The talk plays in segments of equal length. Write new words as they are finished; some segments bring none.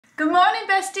Good morning,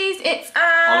 besties. It's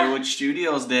Hollywood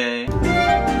Studios Day.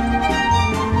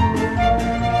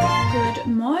 Good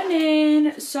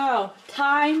morning. So,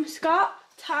 time, Scott?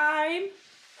 Time?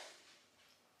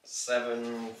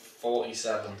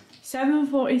 7:47.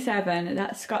 7:47.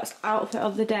 That's Scott's outfit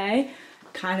of the day.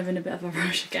 Kind of in a bit of a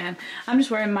rush again. I'm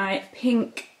just wearing my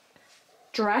pink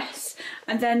dress.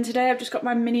 And then today I've just got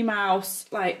my Minnie Mouse,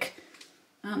 like,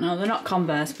 I don't know, they're not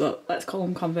Converse, but let's call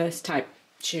them Converse type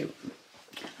shoe.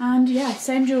 And yeah,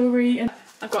 same jewellery, and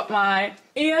I've got my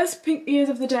ears, pink ears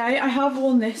of the day. I have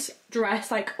worn this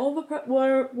dress, like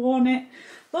worn it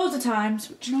loads of times,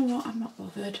 but you know what, I'm not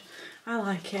bothered. I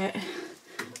like it.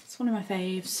 It's one of my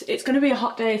faves. It's going to be a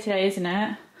hot day today, isn't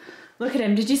it? Look at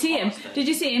him, did you see him? Did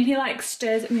you see him? He like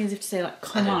stares at me as if to say like,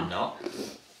 come on. I did not.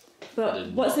 But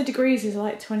what's the degrees? Is it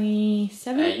like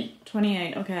 27? 8.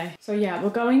 28, okay. So yeah, we're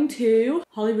going to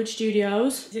Hollywood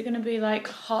Studios. Is it going to be like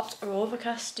hot or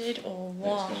overcasted or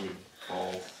warm? It's going to be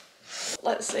cold.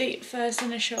 Let's see, first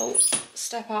initial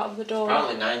step out of the door.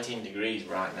 Apparently 19 degrees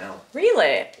right now.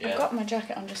 Really? Yeah. I've got my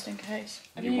jacket on just in case.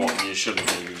 You shouldn't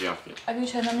need your jacket. Have you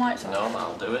turned them lights on? No,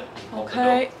 I'll do it.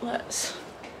 Okay, let's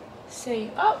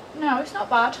see. Oh, no, it's not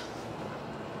bad.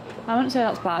 I wouldn't say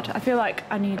that's bad. I feel like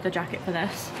I need the jacket for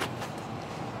this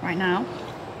right now.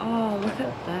 Oh, look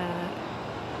at that.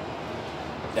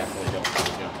 Definitely don't need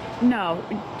your jacket.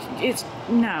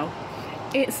 No.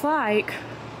 It's like,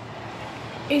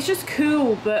 it's just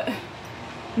cool, but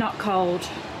not cold.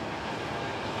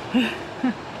 But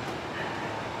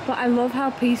I love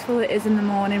how peaceful it is in the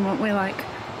morning when we're like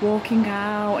walking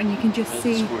out and you can just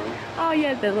see, oh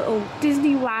yeah, the little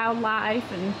Disney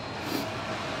wildlife and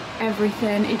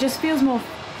everything. It just feels more,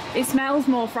 it smells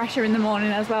more fresher in the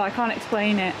morning as well. I can't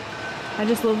explain it. I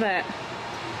just love it.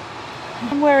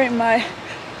 I'm wearing my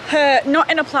hair not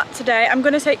in a plait today. I'm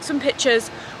going to take some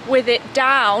pictures with it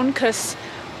down because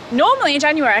normally in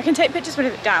January I can take pictures with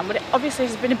it down, but it obviously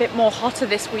has been a bit more hotter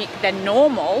this week than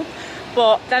normal.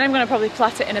 But then I'm going to probably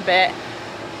plait it in a bit.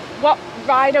 What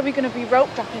ride are we going to be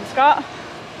rope dropping, Scott?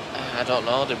 I don't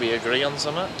know, did we agree on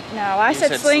something? No, I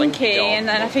said Slinky and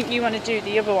then I think you want to do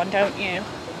the other one, don't you?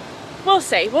 We'll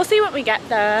see when we get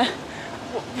there.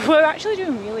 We're actually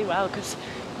doing really well because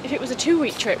if it was a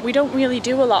 2-week trip, we don't really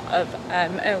do a lot of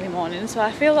early mornings, so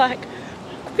I feel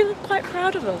quite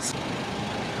proud of us.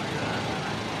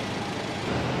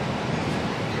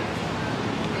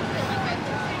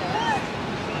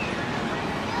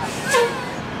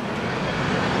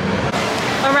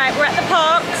 Alright, we're at the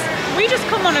parks. We just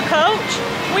come on a coach.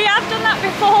 We have done that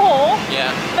before.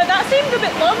 Yeah. But that seemed a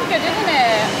bit longer, didn't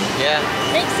it? Yeah.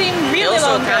 It seemed really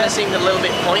longer. It also kind of seemed a little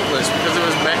bit pointless because there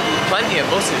was plenty of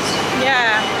buses.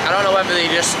 Yeah. I don't know whether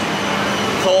they just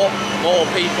thought more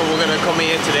people were going to come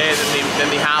here today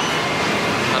than they have.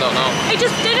 I don't know. It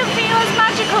just didn't feel as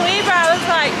magical either. I was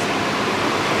like,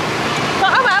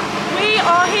 but oh well, we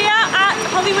are here at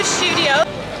Hollywood Studios.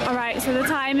 Alright, so the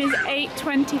time is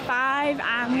 8:25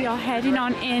 and we are heading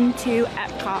on into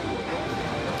Epcot.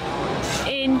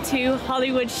 Into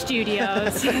Hollywood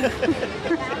Studios. You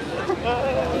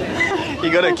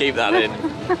gotta keep that in.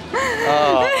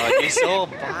 Oh, you're so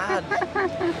bad.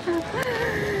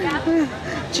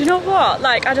 Do you know what?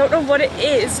 Like, I don't know what it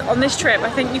is on this trip. I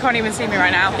think you can't even see me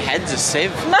right now. Your head's a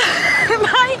sieve.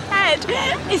 My head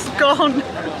is gone.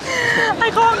 I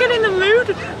can't get in the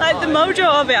mood, like the mojo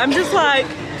of it. I'm just like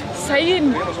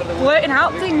blurting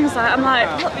out things. Like, I'm like,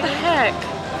 what the heck?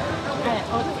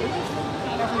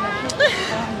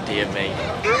 Dear me.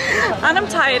 And I'm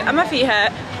tired, and my feet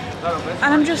hurt.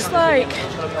 And I'm just like,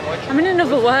 I'm in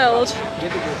another world.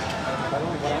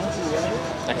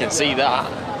 I can see that.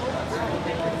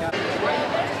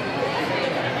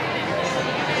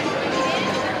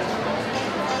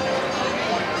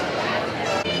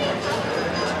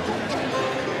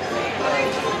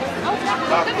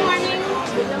 Good morning.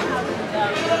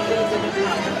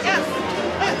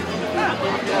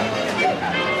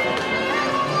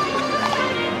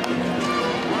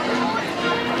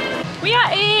 We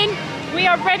are in. We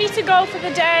are ready to go for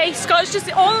the day. Scott's just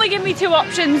only given me 2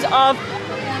 options of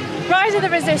Rise of the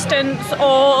Resistance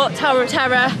or Tower of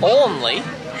Terror. Only?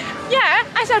 Yeah,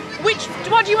 I said,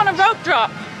 what do you want to rope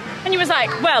drop? And he was like,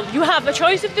 well, you have a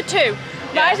choice of the 2.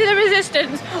 Rise of the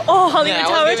Resistance or Hollywood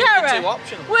Tower of Terror. 2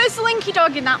 options. Where's Slinky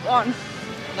Dog in that one?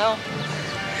 No.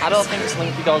 I don't think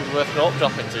Slinky Dog's worth rope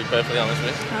dropping, to be perfectly honest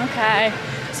with you. Okay,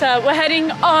 so we're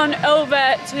heading on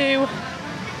over to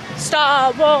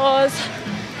Star Wars.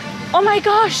 Oh my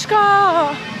gosh,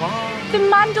 Scott! What? The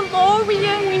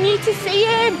Mandalorian, we need to see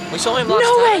him! We saw him last time.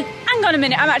 No way! Hang on a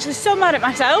minute, I'm actually so mad at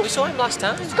myself. We saw him last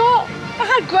time. Scott, I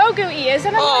had Grogu ears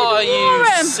and I wanted to wear you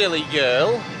him. silly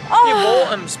girl. Oh, you bought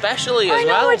them specially as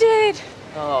well. I know I did.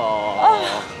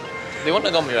 Oh. They wouldn't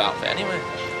have gone with your outfit anyway.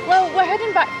 Well, we're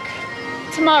heading back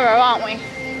tomorrow, aren't we?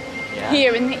 Yeah.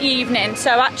 Here in the evening.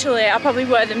 So actually, I'll probably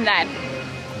wear them then.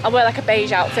 I'll wear like a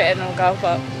beige outfit and I'll go,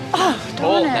 but oh,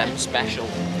 Bought darn it. them special.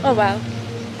 Oh well.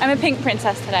 I'm a pink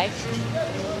princess today.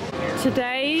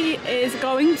 Today is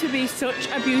going to be such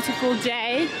a beautiful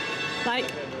day. Like,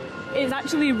 it's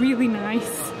actually really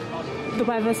nice, the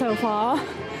weather so far.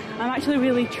 I'm actually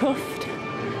really chuffed.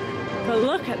 But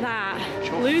look at that,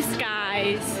 blue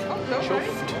skies.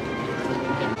 Chuffed.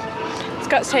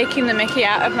 Scott's taking the mickey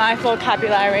out of my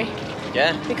vocabulary.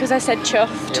 Yeah. Because I said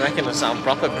chuffed. You reckon I sound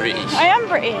proper British? I am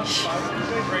British.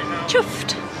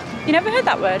 Chuffed. You never heard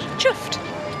that word? Chuffed.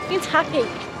 It means happy.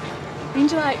 It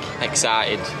means you're like...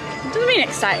 Excited. It doesn't mean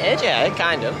excited. Yeah,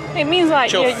 kind of. It means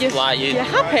like Chuffed, you're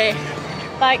happy.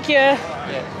 Like you're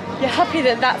happy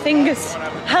that that thing has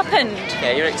happened.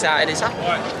 Yeah, you're excited, it's happening.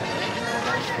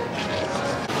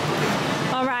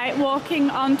 Alright, walking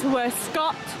on to where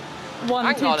Scott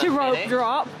wanted to rope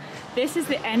drop. This is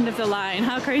the end of the line.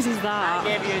 How crazy is that?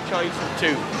 I gave you a choice of 2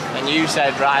 and you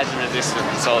said rise and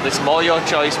resistance, so this is more your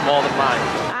choice more than mine.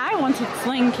 I wanted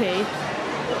slinky.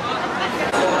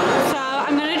 So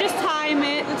I'm gonna just time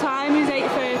it. The time is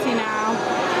 8:30 now.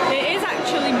 It is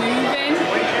actually moving,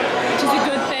 which is a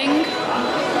good thing.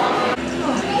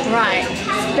 Right,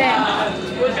 it's been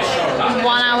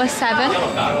 1 hour 7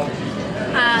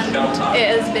 and it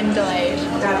has been delayed.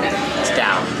 It's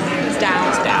down. It's down.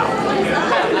 It's down.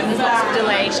 There's lots of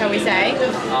delay, shall we say.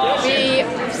 We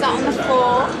sat on the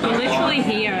floor. We're literally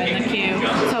here in the queue,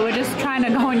 so we're just trying to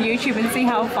go on YouTube and see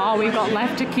how far we've got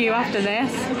left to queue after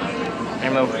this.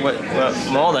 And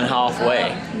we're more than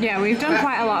halfway. Yeah, we've done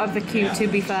quite a lot of the queue to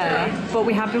be fair, but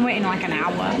we have been waiting like an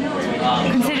hour.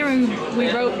 Considering we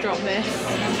rope dropped this.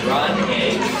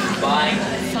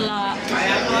 It's a lot.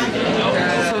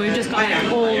 So we've just got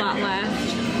like all that left.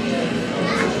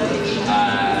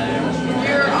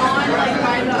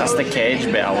 That's the cage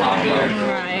bit I want about.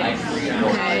 Right.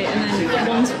 Okay, and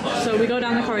then so we go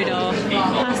down the corridor,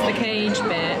 past the cage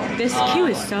bit. This queue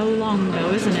is so long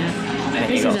though, isn't it? And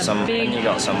you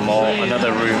got some more,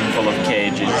 another room full of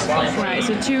cages. Right,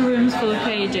 so 2 rooms full of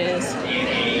cages.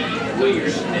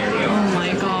 Oh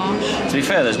my gosh. To be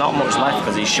fair, there's not much left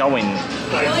because he's showing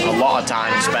a lot of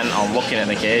time spent on looking at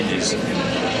the cages.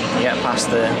 You get past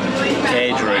the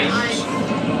cage rooms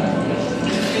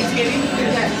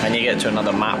and you get to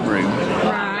another map room.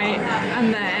 Right,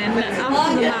 and then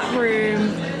after the map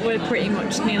room, we're pretty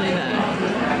much nearly there.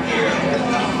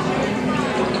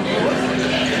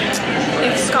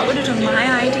 If Scott would have done my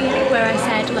idea where I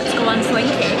said let's go on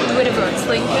Slinky, we would have run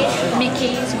Slinky,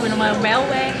 Mickey's, we're on a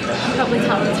railway, I'd probably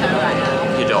tell the town right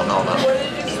now. You don't know that.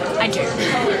 I do.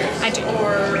 I do.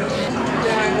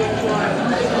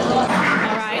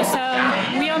 Alright, so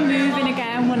we are moving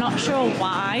again, we're not sure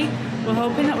why. We're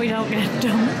hoping that we don't get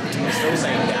dumped. It's still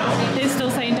saying down. It's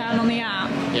still saying down on the app.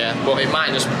 Yeah, but it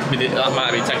might just be, that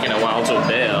might be taking a while to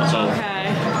update, so. Okay.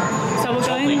 So we're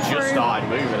going through... just started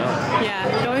moving, huh? Yeah,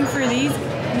 we're going through these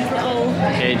little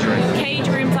cage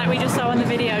rooms like we just saw in the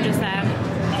video just then.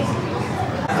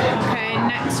 Okay,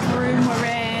 next room we're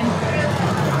in.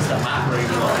 That's the map room.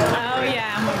 Oh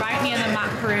yeah, and we're right near the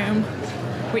map room,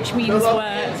 which means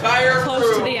we're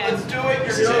close to the end. Let's do it.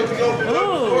 You're going to open up the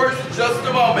doors in just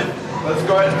a moment. Let's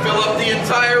go ahead and fill up the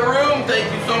entire room. Thank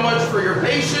you so much for your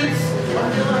patience.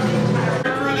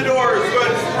 Through the doors, go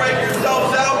ahead and spread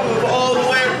yourselves out, move all the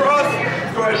way across.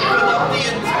 Go ahead and fill up the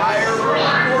entire room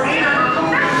for you.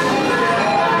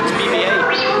 It's BB-8.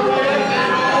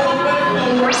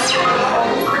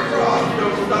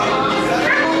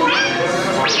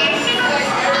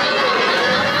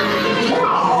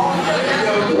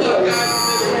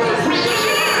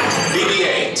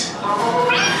 BB-8.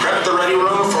 Prep the ready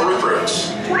room for recruits.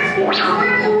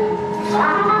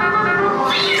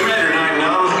 Commander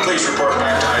 9-9, please report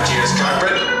back to IGS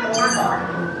cockpit.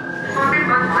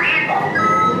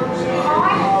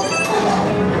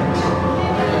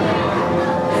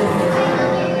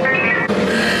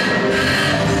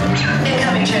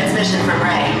 Incoming transmission from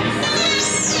Ray.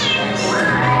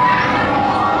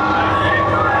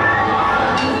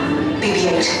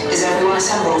 BB-8, is everyone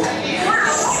assembled?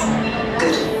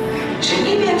 Good. Shouldn't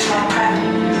you be in flight prep?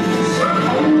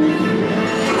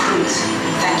 Recruits,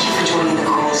 thank you for joining the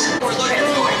calls.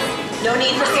 Transport. No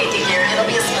need for safety gear. It'll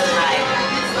be a smooth ride.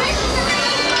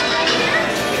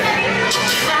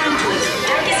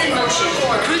 Deck is in motion.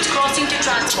 Recruits crossing to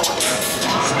transport.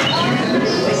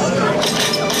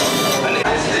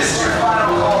 This is your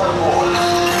final call aboard.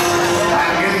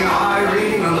 I'm getting a high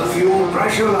reading on the fuel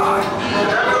pressure line.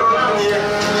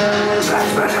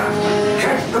 That's better.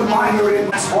 the mine you're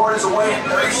in. Sport is away in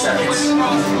 30 seconds. They're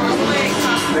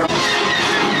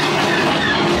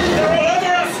all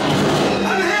over us!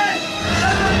 I'm hit!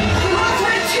 We lost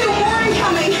red 2, more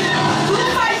incoming. Blue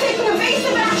 5 taking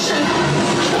evasive action.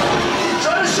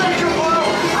 Try to shake him, Blue!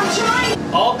 I'm trying.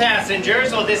 All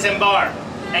passengers will disembark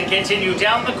and continue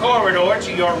down the corridor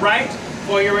to your right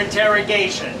for your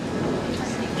interrogation.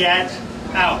 Get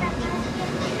out.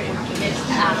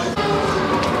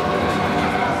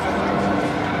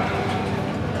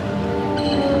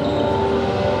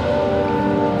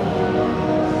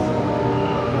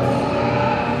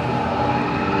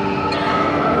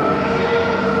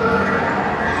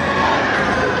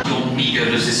 Your meager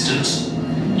resistance.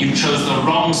 You chose the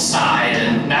wrong side,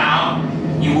 and now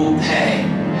you will pay.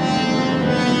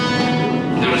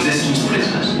 The resistance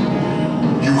prisoners.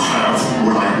 You have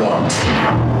what I want.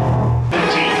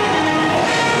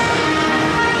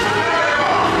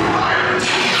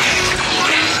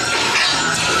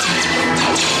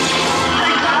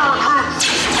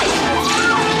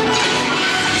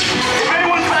 If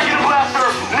anyone's packing a blaster,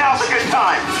 now's a good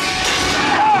time.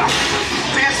 Ah!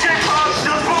 The escape pod's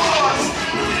just below us.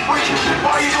 Wait,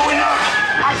 why are you going up?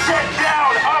 I said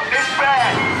down. Up is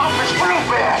bad. Up is real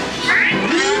bad.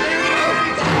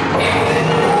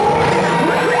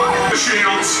 The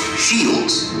shields!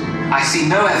 Shields? I see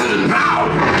no evidence. Now!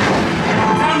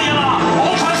 Sound the alarm.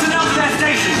 All personnel to their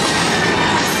stations.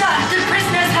 Sir, the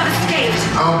prisoners have escaped.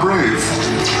 How brave,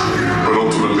 but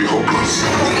ultimately hopeless.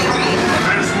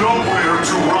 There's nowhere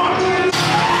to run.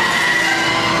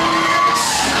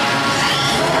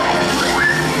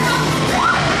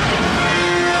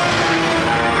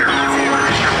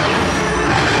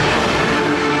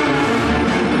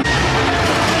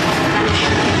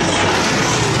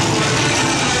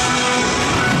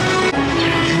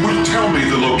 You will tell me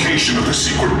the location of the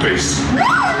secret base,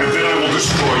 and then I will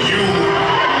destroy you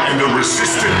and the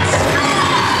resistance.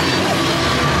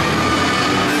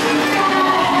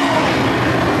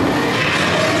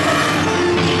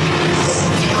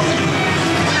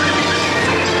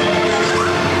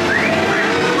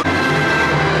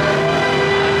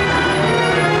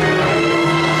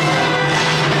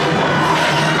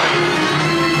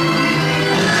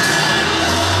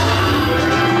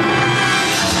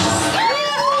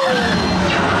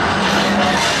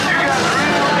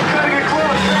 Cutting it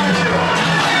close, aren't you?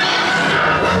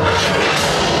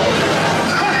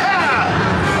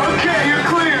 Okay, you're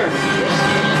clear.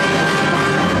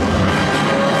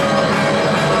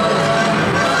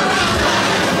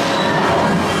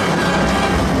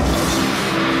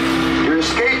 Your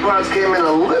escape pods came in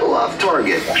a little off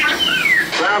target.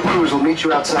 Ground crews will meet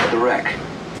you outside the wreck.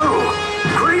 Oh,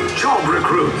 great job,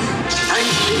 recruits.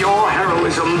 Thanks to your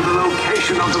heroism, the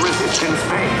location of the resistance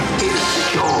base is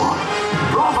secure.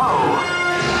 Bravo!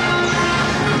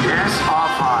 Yes,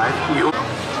 R5, you...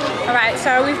 Alright,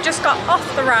 so we've just got off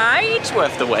the ride. It's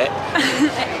worth the wait.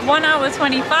 1 hour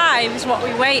 25 is what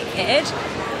we waited.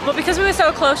 But because we were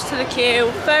so close to the queue,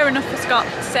 fair enough for Scott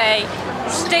to say,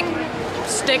 stick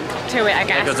to it, I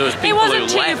guess. Because there was it people wasn't who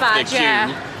too left bad, the queue yeah.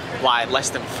 like less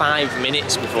than 5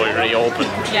 minutes before it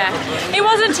reopened. Yeah, it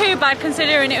wasn't too bad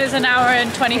considering it was an hour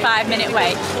and 25-minute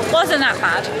wait. Wasn't that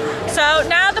bad. So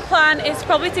now the plan is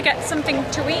probably to get something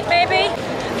to eat maybe.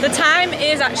 The time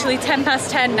is actually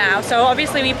 10:10 now, so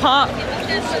obviously we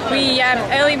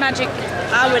early magic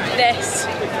houred this.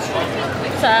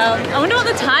 So I wonder what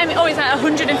the time, oh it's like a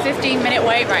 115-minute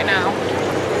wait right now.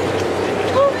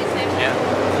 Yeah.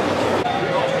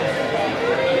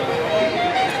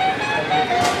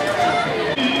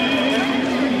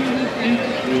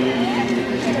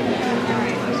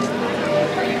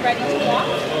 Ready to walk?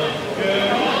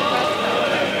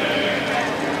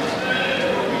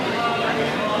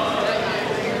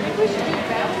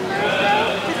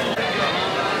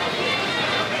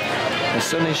 The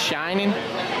sun is shining.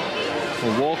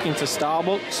 We're walking to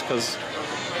Starbucks because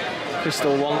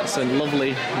Crystal wants a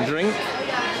lovely drink.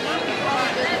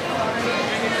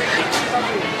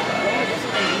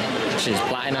 She's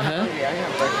plaiting her hair.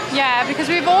 Yeah, because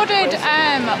we've ordered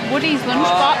Woody's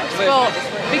lunchbox, but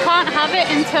we can't have it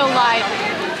until like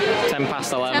 11:10.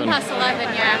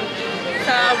 11, yeah.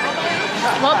 So,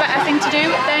 what better thing to do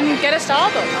than get a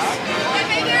Starbucks?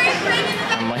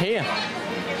 And we're here.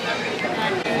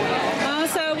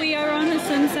 So we are on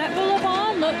Sunset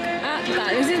Boulevard. Look at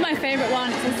that. This is my favourite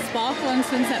one. It says Sparkle on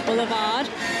Sunset Boulevard.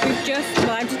 I've just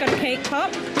got a cake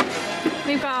pop.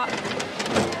 We've got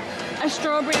a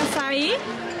strawberry acai.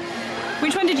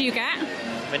 Which one did you get?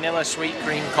 Vanilla sweet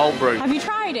cream cold brew. Have you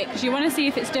tried it? Because you want to see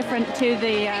if it's different to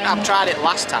the... I've tried it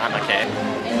last time I came.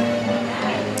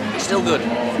 It's still good.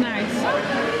 It's nice.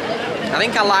 I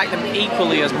think I like them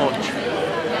equally as much.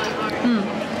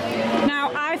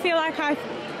 Now, I feel like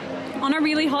on a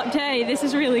really hot day, this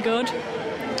is really good.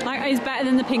 Like, it's better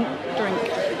than the pink drink.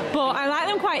 But I like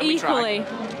them quite equally.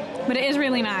 But it is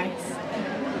really nice.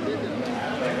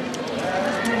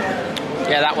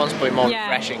 Yeah, that one's pretty more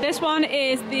refreshing. This one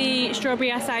is the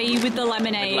strawberry acai with the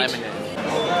lemonade. With lemonade.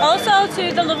 Also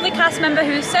to the lovely cast member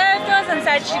who served us and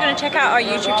said she's going to check out our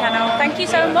YouTube channel. Thank you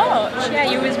so much. Yeah,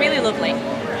 you was really lovely.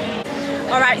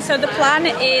 Alright, so the plan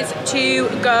is to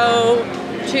go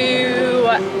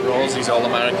to Rosie's All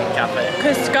American Cafe.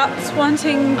 Because Scott's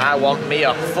wanting... I want me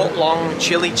a foot-long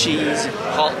chili cheese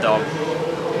hot dog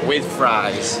with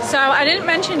fries. So I didn't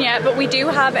mention yet, but we do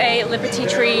have a Liberty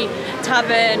Tree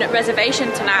Tavern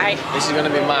reservation tonight. This is going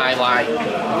to be my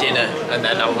dinner, and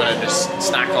then I'm going to just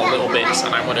snack on little bits,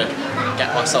 and I'm going to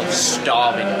get myself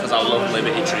starving because I love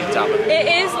Liberty Tree Tavern. It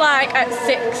is like at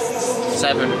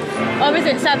 7. Oh, is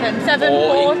it 7?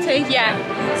 7:40? Yeah.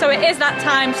 So it is that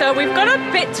time. So we've got a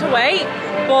bit to wait,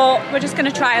 but we're just going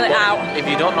to trial it out. If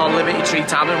you don't know Liberty Tree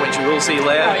Tavern, which you will see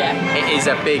later, it is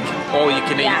a big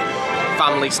all-you-can-eat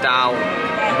family style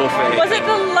buffet. Was it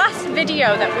the last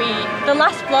video that the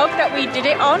last vlog that we did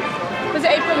it on? Was it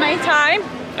April, May time?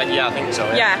 Yeah, I think so.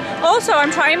 Yeah. Also,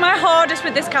 I'm trying my hardest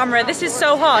with this camera. This is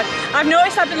so hard. I've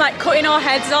noticed I've been like cutting our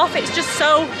heads off. It's just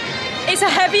so, it's a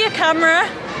heavier camera.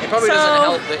 It probably doesn't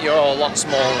help that you're a lot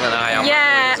smaller than I am.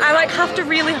 Yeah, I like have to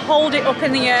really hold it up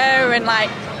in the air and like,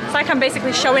 it's like I'm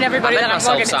basically showing everybody that I'm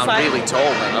vlogging. I sound really tall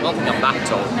then. I don't think I'm that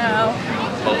tall. No.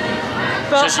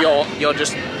 But it's just you're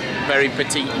just very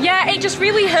petite. Yeah, it just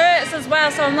really hurts as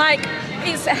well. So I'm like,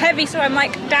 it's heavy, so I'm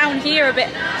like down here a bit.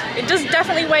 It does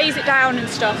definitely weighs it down and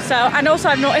stuff. So, and also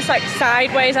I've noticed like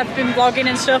sideways, I've been vlogging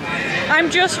and stuff.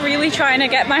 I'm just really trying to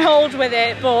get my hold with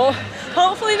it, but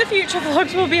hopefully the future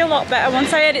vlogs will be a lot better.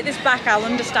 Once I edit this back, I'll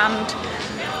understand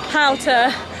how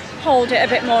to hold it a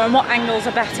bit more and what angles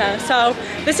are better. So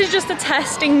this is just a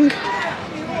testing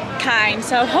kind.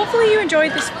 So hopefully you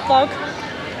enjoyed this vlog,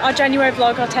 our January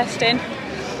vlog, or testing.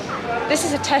 This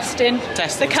is a testing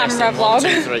the camera vlog. 1,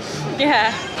 2, 3.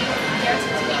 Yeah.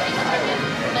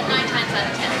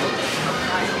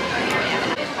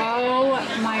 Oh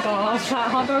my gosh, that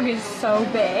hot dog is so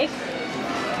big.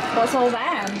 What's all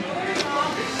them?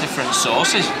 Different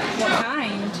sauces. What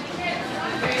kind?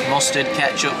 Mustard,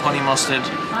 ketchup, honey mustard.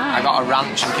 Ah. I got a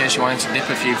ranch in case you wanted to dip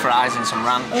a few fries in some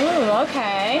ranch. Oh,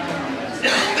 okay.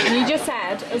 And you just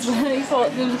said as well, you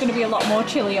thought there was going to be a lot more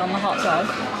chilli on the hot dog.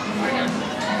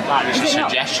 Like, there's a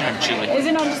suggestion of chili. Is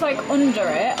it not just like under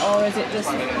it, or is it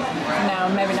just... No,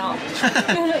 maybe not.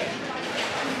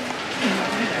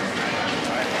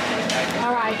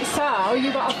 Alright, so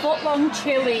you got a foot-long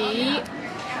chili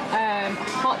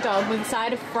hot dog with a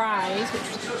side of fries,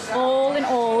 which all in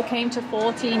all came to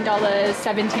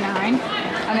 $14.79.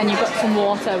 And then you've got some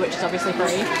water, which is obviously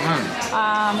free.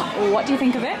 What do you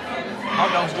think of it?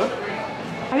 Hot dog's good.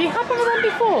 Have you had one of them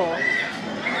before?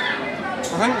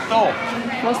 I think so.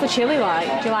 What's the chili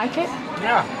like? Do you like it?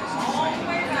 Yeah.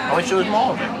 I wish there was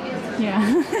more of it.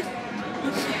 Yeah.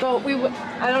 But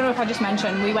I don't know if I just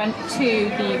mentioned, we went to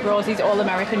the Rosie's All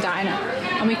American Diner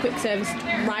and we quick serviced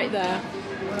right there.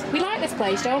 We like this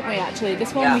place, don't we, actually?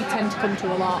 This one we tend to come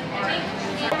to a lot.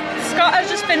 Scott has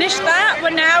just finished that. We're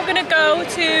now going to go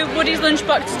to Woody's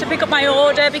Lunchbox to pick up my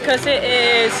order because it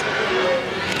is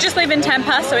just leaving 10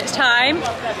 past, so it's time.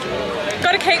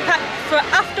 Got a cake pack for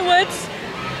afterwards.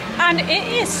 And it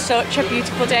is such a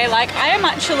beautiful day. Like, I am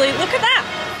actually, look at that.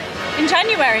 In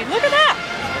January, look at that.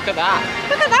 Look at that.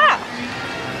 Look at that.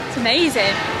 It's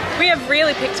amazing. We have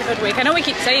really picked a good week. I know we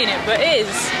keep saying it, but it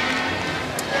is.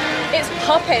 It's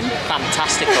popping.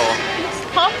 Fantastical. It's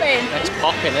popping. It's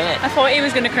popping, isn't it? I thought he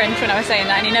was going to cringe when I was saying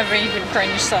that, and he never even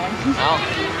cringed, so. Oh.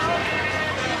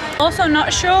 Also,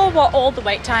 not sure what all the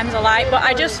wait times are like, but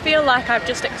I just feel like I've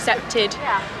just accepted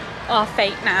our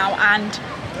fate now, and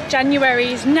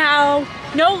January is now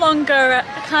no longer a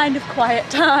kind of quiet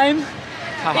time.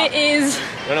 It is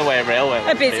Runaway Railway.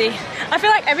 a busy. I feel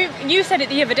like you said it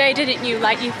the other day, didn't you?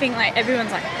 Like, you think like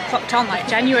everyone's like clocked on, like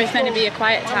January's meant to be a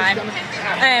quiet time.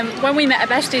 When we met a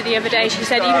bestie the other day, she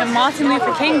said even Martin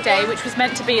Luther King Day, which was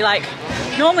meant to be like,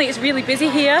 normally it's really busy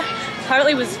here,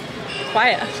 apparently was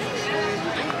quiet.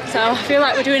 So I feel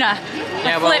like we're doing a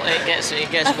flip. It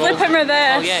gets flip and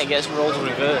reverse. Oh yeah, it gets roles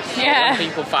reversed. Yeah. So when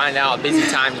people find out busy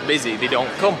time's busy, they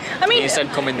don't come. I mean, instead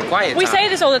come in the quiet we time. say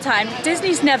this all the time.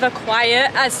 Disney's never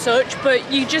quiet as such, but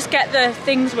you just get the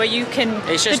things where you can.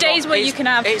 It's just the days where you can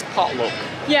have. It's potluck.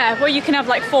 Yeah, where you can have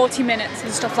like 40 minutes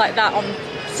and stuff like that on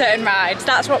certain rides.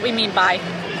 That's what we mean by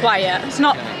quiet. It's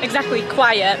not exactly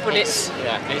quiet, but it's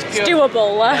pure,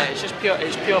 doable. Yeah, it's just pure.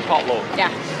 It's pure potluck.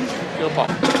 Yeah. Skill pop.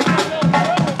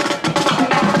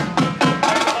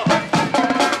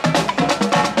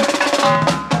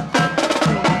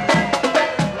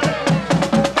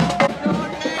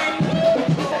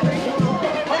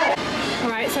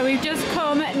 Alright, so we've just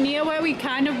come near where we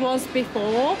kind of was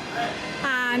before,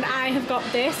 and I have got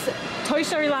this. Toy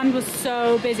Story Land was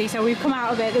so busy, so we've come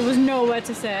out of it. There was nowhere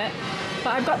to sit.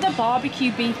 But I've got the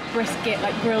barbecue beef brisket,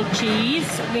 like grilled cheese.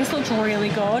 This looks really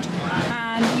good.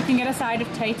 And you can get a side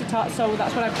of tater tots, so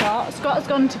that's what I've got. Scott's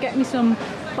gone to get me some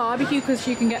barbecue because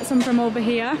she can get some from over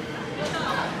here.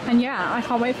 And yeah, I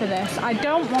can't wait for this. I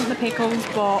don't want the pickles,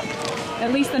 but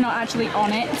at least they're not actually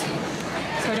on it.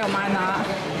 So I don't mind that.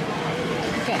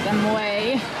 Get them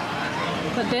away.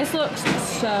 But this looks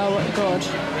so good.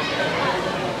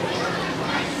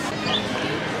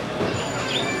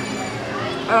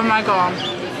 Oh my god.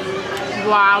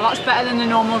 Wow, that's better than the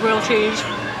normal grilled cheese.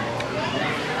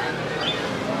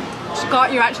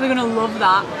 Scott, you're actually gonna love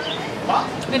that.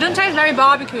 It doesn't taste very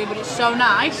barbecue, but it's so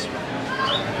nice.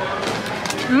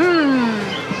 Mmm.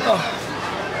 Oh.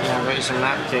 Yeah, I got you some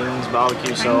napkins,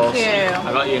 barbecue sauce. Thank you.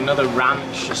 I got you another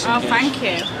ranch just in Oh, case. thank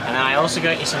you. And then I also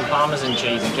got you some parmesan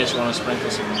cheese in case you want to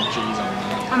sprinkle some cheese on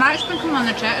there. I might sprinkle them on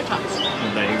the tater tots.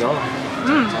 Well, there you go.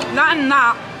 That and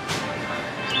that.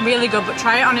 Really good, but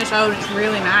try it on its own, it's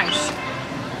really nice.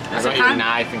 I got you a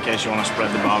knife in case you want to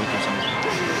spread the barbecue something.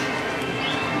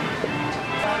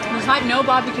 There's like no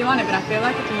barbecue on it, but I feel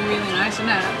like it's really nice, isn't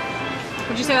it?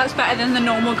 Would you say that's better than the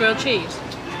normal grilled cheese?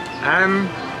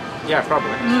 Yeah,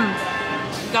 probably.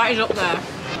 That is up there.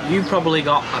 You probably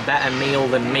got a better meal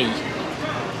than me.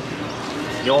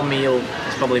 Your meal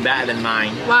is probably better than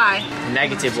mine. Why? The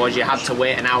negative was you had to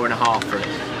wait an hour and a half for it.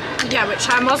 Yeah, which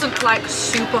I wasn't like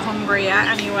super hungry yet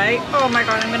anyway. Oh my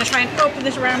god, I'm gonna try and open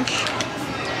this ranch.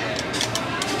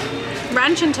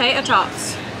 Ranch and tater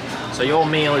tots. So your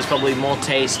meal is probably more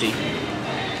tasty.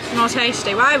 More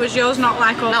tasty. Why was yours not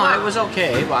like all No, that? it was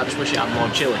okay, but I just wish it had more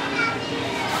chilli.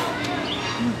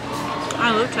 I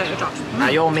love tater tots. Now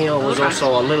your meal was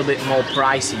also a little bit more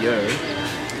pricier.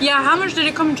 Yeah, how much did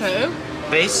it come to?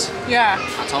 This? Yeah.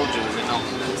 I told you, was it not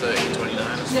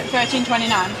 $13.29? Is it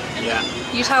 $13.29? Yeah.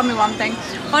 You tell me one thing.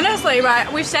 Honestly,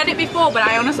 right, we've said it before, but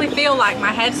I honestly feel like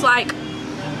my head's like,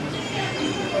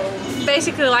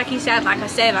 basically like he said, like I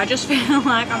said, I just feel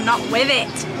like I'm not with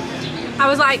it. I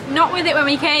was like, not with it when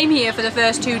we came here for the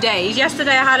first 2 days.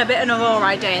 Yesterday I had a bit of an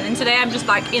alright day, and then today I'm just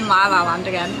like in La La Land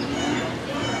again.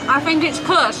 I think it's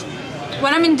because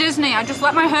when I'm in Disney, I just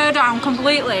let my hair down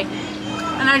completely.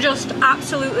 And I just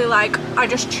absolutely like, I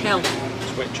just chill.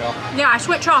 Switch off. Yeah, I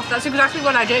switch off. That's exactly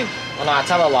what I do. Well, no, I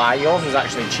tell a lie. Yours was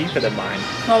actually cheaper than mine.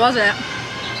 What was it?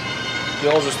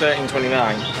 Yours was $13.29.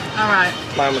 Alright.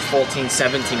 Mine was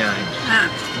 $14.79. Ah.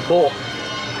 But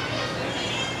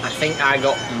I think I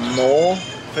got more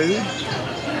food.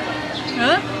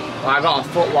 Huh? Well, I got a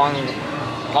foot long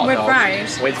hot With dog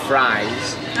fries? with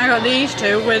fries. I got these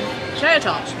two with tater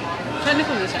tots.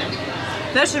 Technically the same.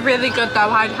 This is really good though.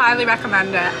 I'd highly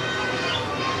recommend it.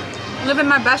 Living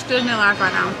my best Disney life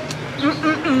right now.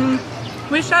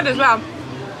 We said as well,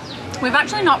 we've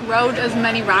actually not rode as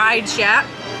many rides yet.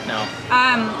 No.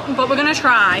 But we're gonna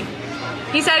try.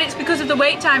 He said it's because of the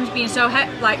wait times being so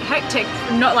hectic,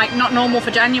 not normal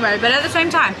for January. But at the same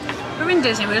time, we're in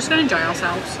Disney. We're just gonna enjoy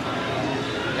ourselves.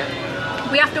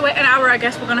 Yeah. We have to wait an hour. I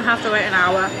guess we're gonna have to wait an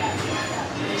hour.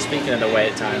 Speaking of the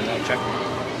wait time, I'll check.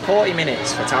 40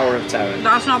 minutes for Tower of Terror.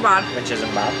 That's not bad. Which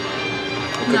isn't bad.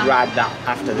 You could ride that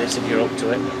after this if you're up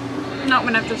to it. Not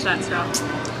when I've just said so.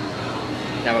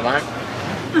 Never mind.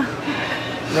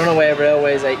 Runaway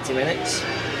Railway's 80 minutes.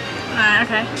 Right,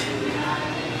 okay.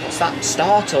 What's that?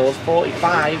 Star Tours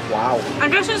 45. Wow. I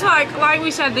guess it's like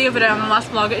we said the other day on the last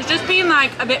vlog, it's just being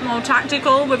like a bit more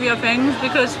tactical with your things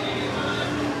because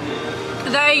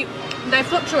they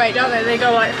fluctuate, don't they? They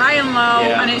go like high and low,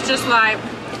 yeah. and it's just like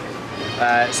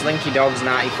Slinky Dog's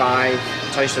 95,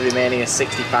 Toy Story Mania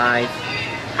 65,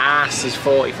 Ass is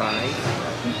 45.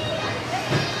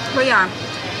 But yeah,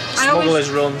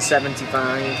 Smuggler's Run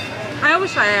 75. I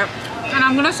always say it, and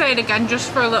I'm gonna say it again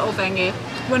just for a little thingy.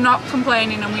 We're not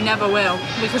complaining, and we never will,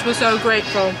 because we're so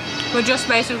grateful. We're just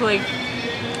basically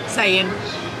saying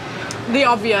the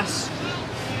obvious.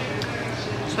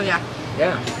 So yeah.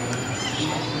 Yeah.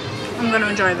 I'm gonna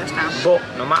enjoy this now. But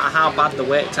no matter how bad the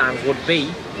wait times would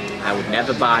be, I would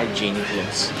never buy Genie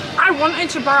Plus. I wanted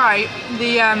to buy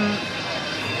the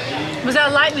was that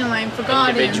a lightning lane for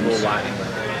Guardians? Individual lightning lane.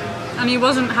 And he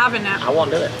wasn't having it. I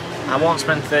won't do it. I won't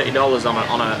spend $30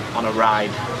 on a ride.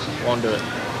 I won't do it.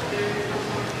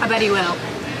 I bet he will.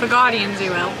 For Guardians he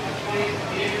will.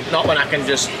 Not when I can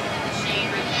just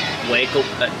wake up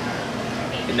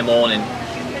in the morning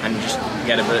and just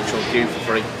get a virtual queue for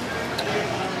free.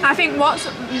 I think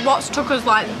what's took us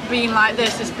like being like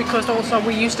this is because also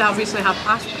we used to obviously have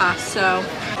pass, so.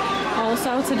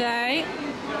 Also today,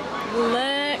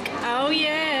 look, oh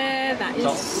yeah, that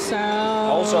is so.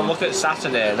 Also look at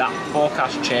Saturday, that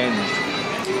forecast changed.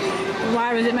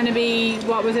 Why was it meant to be,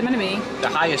 what was it meant to be? The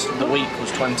highest of the week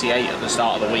was 28 at the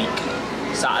start of the week.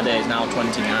 Saturday is now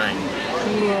 29.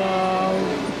 Whoa.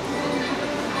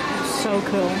 So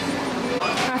cool.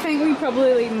 I think we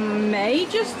probably may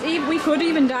we could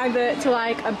even divert to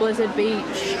like a blizzard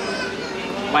beach.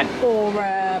 When? Or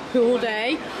a pool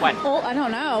day. When? Or, I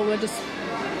don't know, we're just,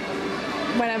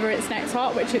 whenever it's next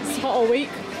hot, which it's hot all week.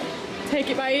 Take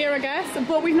it by ear, I guess.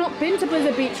 But we've not been to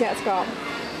Blizzard Beach yet, Scott.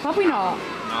 Have we not?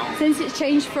 No. Since it's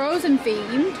changed Frozen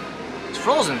themed. It's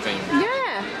Frozen themed?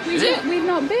 Yeah. We've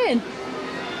not been.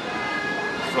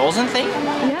 Frozen themed?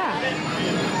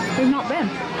 Yeah. We've not been.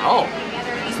 Oh.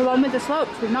 It's the one with the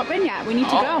slopes. We've not been yet. We need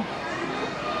to go.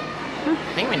 I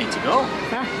think we need to go.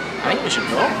 Yeah. I think we should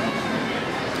go.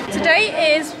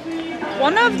 Today is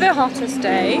one of the hottest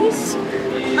days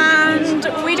and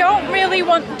we don't really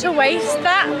want to waste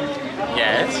that.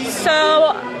 Yes.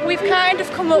 So we've kind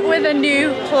of come up with a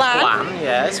new plan.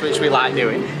 Yes, which we like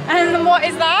doing. And what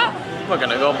is that? We're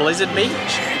gonna go Blizzard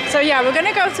Beach. So yeah, we're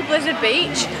gonna go to Blizzard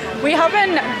Beach. We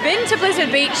haven't been to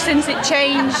Blizzard Beach since it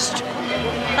changed,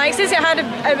 like since it had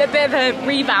a bit of a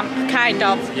revamp, kind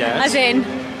of. Yes. As in,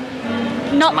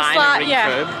 not the refurb.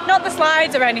 yeah, not the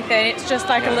slides or anything. It's just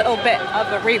like a little bit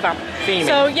of a revamp. Theming.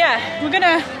 So yeah, we're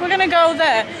gonna go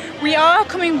there. We are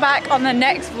coming back on the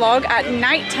next vlog at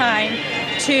night time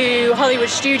to Hollywood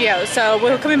Studios. So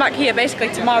we're coming back here basically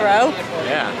tomorrow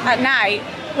at night,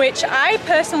 which I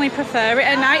personally prefer it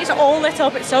at night. It's all lit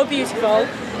up. It's so beautiful.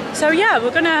 So yeah,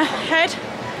 we're gonna head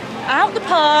out the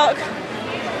park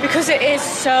because it is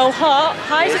so hot.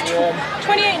 Highs of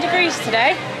 28 degrees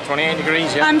today. 28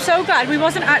 degrees, yeah. I'm so glad we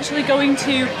wasn't actually going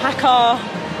to pack our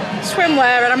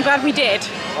swimwear, and I'm glad we did.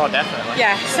 Oh, definitely.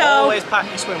 Yeah, so always pack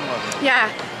your swimwear. yeah,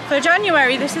 for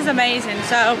January this is amazing.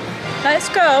 So let's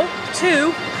go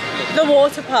to the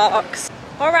water parks.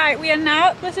 Alright, we are now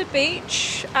at Blizzard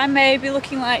Beach. I may be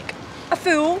looking like a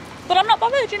fool, but I'm not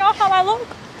bothered. You know how I look.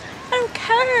 I don't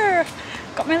care.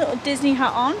 Got my little Disney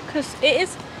hat on because it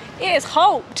is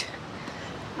hot.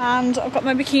 And I've got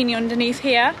my bikini underneath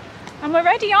here. And we're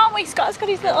ready, aren't we? Scott's got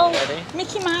his little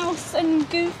Mickey Mouse and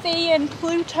Goofy and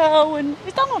Pluto, and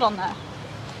is Donald on there?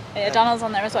 Yeah, Donald's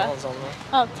on there as well. Donald's on there.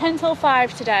 Oh, 10 till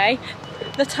 5 today.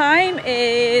 The time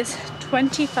is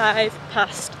 1:25.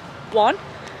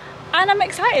 And I'm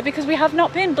excited because we have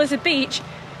not been Blizzard Beach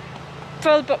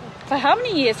for how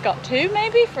many years, Scott? 2,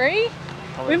 maybe 3?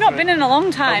 Probably We've not 3. been in a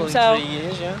long time, Probably so 3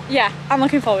 years, yeah. yeah, I'm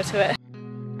looking forward to it.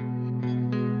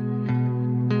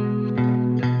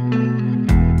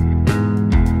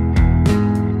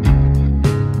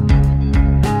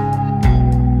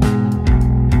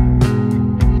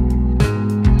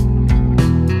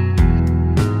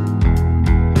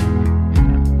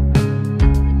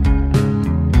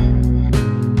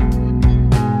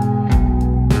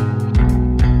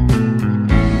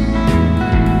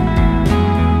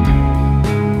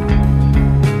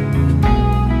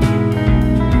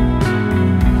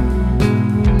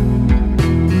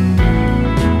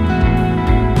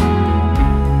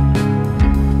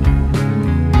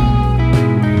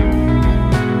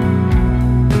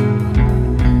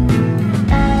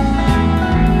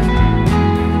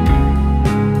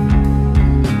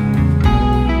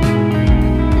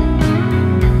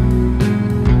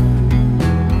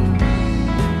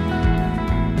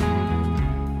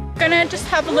 Just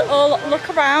have a little look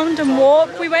around and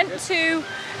walk. We went to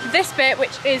this bit,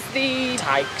 which is the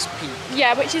Tykes Peak.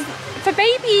 Yeah, which is for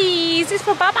babies. It's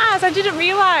for babas. I didn't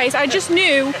realise. I just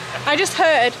knew. I just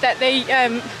heard that they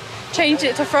changed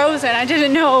it to Frozen. I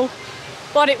didn't know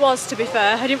what it was, to be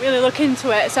fair. I didn't really look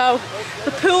into it. So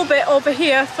the pool bit over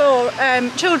here for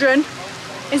children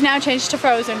is now changed to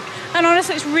Frozen. And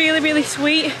honestly, it's really, really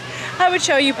sweet. I would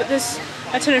show you, but there's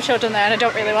a ton of children there and I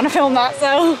don't really want to film that,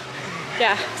 so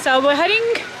yeah. So we're heading,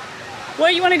 where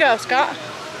you want to go, Scott?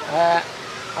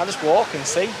 I'll just walk and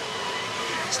see.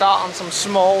 Start on some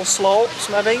small slopes,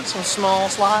 maybe, some small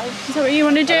slides. Is that what you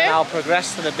want to do? And then I'll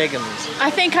progress to the big ones. I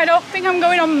don't think I'm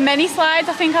going on many slides.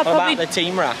 I think I'll What probably... about the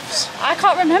team rafts? I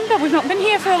can't remember, we've not been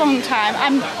here for a long time.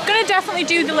 I'm gonna definitely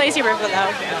do the lazy river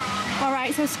though.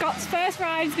 Alright, so Scott's first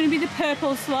ride is gonna be the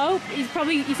purple slope. He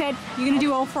said you're gonna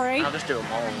do all 3. I'll just do them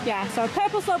all. Yeah, so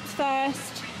purple slope's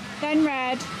first, then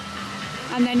red,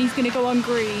 and then he's gonna go on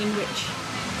green, which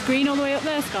is green all the way up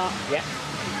there, Scott. Yeah.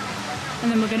 And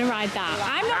then we're gonna ride that.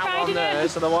 I'm not riding there, it.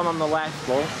 so the one on the left,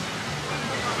 look.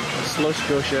 slush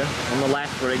gusher on the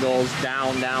left where it goes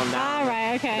down, down, down. Ah,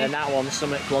 right, okay. Then that one's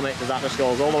Summit Plummet because that just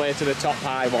goes all the way to the top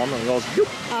high one and goes whoop.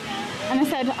 And I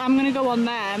said I'm gonna go on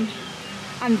them,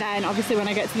 and then obviously when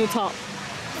I get to the top,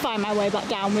 find my way back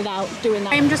down without doing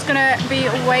that. I'm just gonna be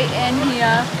waiting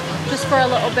here just for a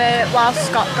little bit while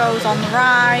Scott goes on the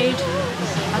ride.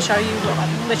 I'll show you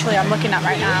what literally I'm looking at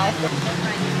right now.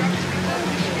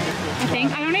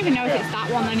 I don't even know if it's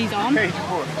that one that he's on. But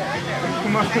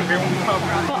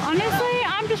honestly,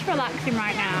 I'm just relaxing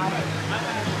right now.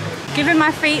 Giving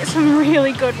my feet some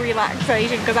really good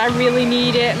relaxation because I really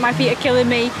need it. My feet are killing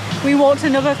me. We walked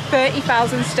another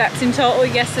 30,000 steps in total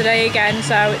yesterday again,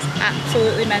 so it's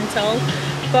absolutely mental.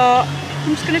 But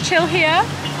I'm just gonna chill here.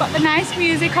 Got the nice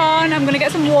music on. I'm gonna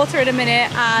get some water in a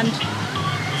minute and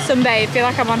sunbathe. Feel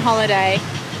like I'm on holiday.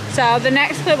 So the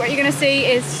next clip, what you're gonna see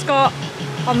is Scott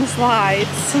on the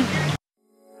slides.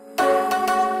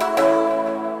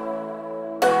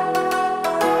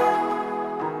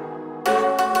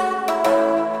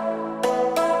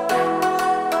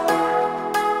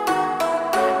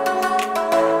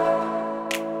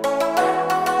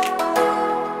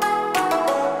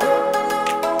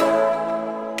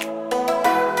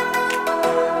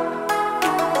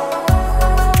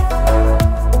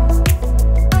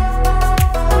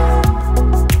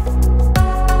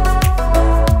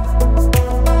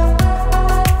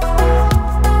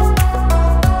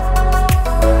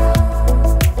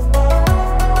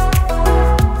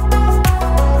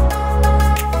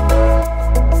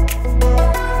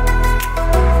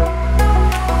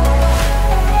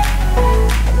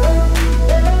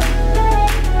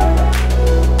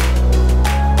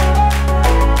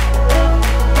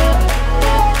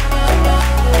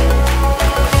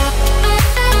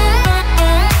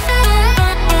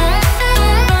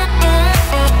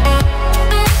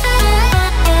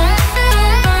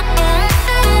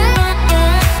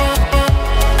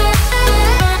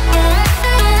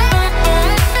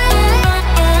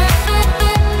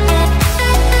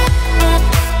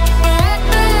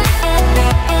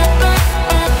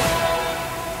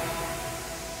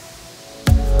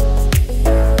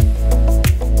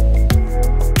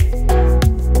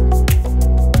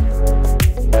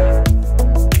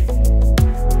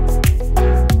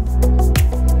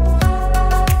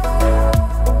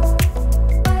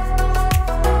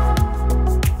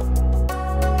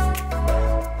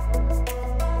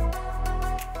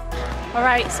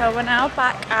 Alright, so we're now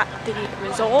back at the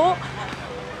resort.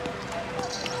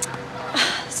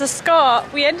 So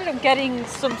Scott, we ended up getting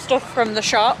some stuff from the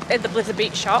shop, in the Blizzard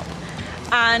Beach shop,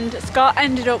 and Scott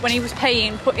ended up, when he was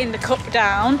paying, putting the cup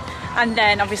down, and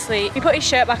then obviously he put his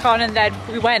shirt back on, and then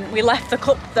we left the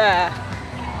cup there.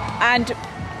 And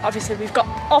obviously we've got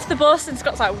off the bus and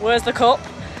Scott's like, where's the cup?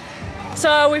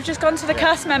 So we've just gone to the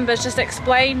cast members, just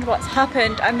explained what's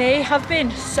happened, and they have been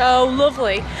so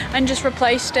lovely and just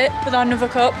replaced it with another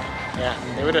cup. Yeah,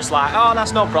 they were just like, oh,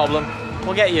 that's no problem.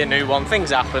 We'll get you a new one. Things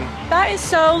happen. That is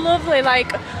so lovely.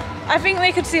 Like, I think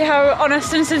they could see how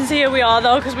honest and sincere we are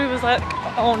though, because we was like,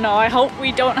 oh no, I hope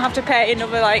we don't have to pay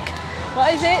another, like,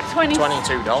 what is it?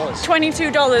 $22.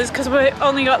 $22 because we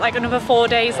only got like another 4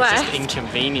 days left. Just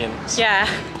inconvenience. Yeah.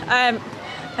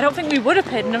 I don't think we would have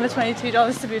paid another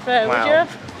 $22 to be fair, Well, would you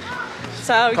have?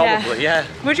 So probably, yeah.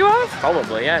 Would you have?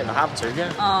 Probably, yeah, I have to,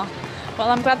 yeah. Oh, well,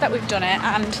 I'm glad that we've done it,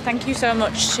 and thank you so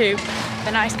much to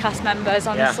the nice cast members,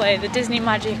 honestly. The Disney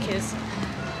magic is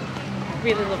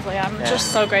really lovely. I'm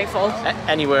just so grateful.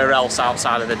 Anywhere else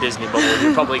outside of the Disney bubble,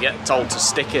 you probably get told to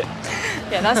stick it.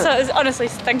 Yeah, that's honestly,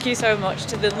 thank you so much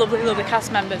to the lovely, lovely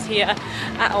cast members here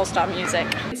at All Star Music.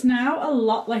 It's now a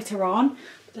lot later on.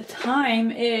 The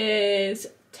time is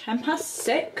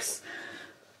 6:10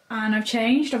 and I've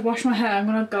changed. I've washed my hair. I'm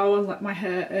gonna go and let my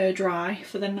hair air dry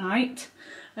for the night.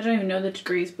 I don't even know the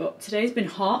degrees, but today's been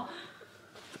hot.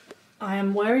 I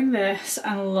am wearing this,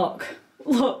 and look,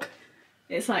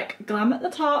 it's like glam at the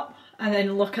top, and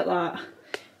then look at that.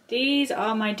 These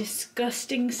are my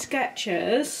disgusting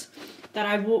Skechers that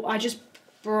I just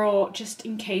brought just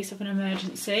in case of an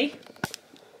emergency.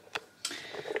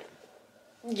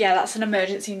 Yeah, that's an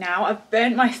emergency now. I've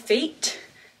burnt my feet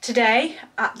today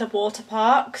at the water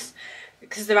parks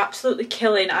because they're absolutely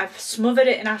killing. I've smothered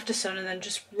it in after sun and then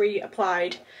just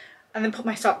reapplied and then put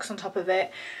my socks on top of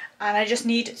it. And I just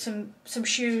need some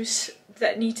shoes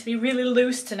that need to be really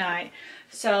loose tonight.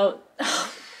 So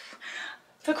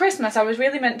for Christmas I was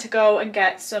really meant to go and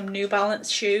get some New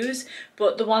Balance shoes,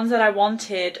 but the ones that I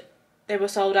wanted, they were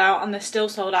sold out, and they're still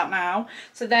sold out now.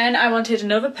 So then I wanted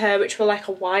another pair which were like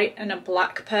a white and a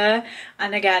black pair,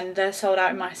 and again they're sold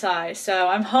out in my size. So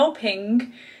I'm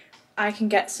hoping I can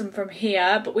get some from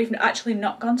here, but we've actually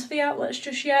not gone to the outlets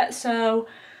just yet, so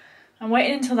I'm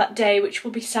waiting until that day, which will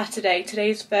be Saturday.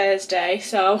 Today's Thursday,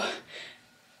 so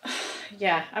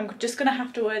yeah, I'm just gonna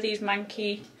have to wear these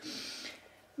manky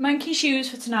shoes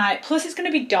for tonight. Plus it's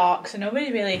gonna be dark, so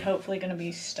nobody's really hopefully gonna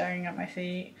be staring at my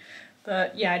feet.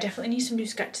 But yeah, I definitely need some new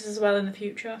Skechers as well in the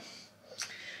future.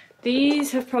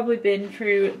 These have probably been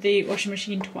through the washing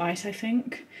machine twice, I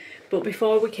think. But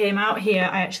before we came out here,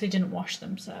 I actually didn't wash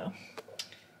them, so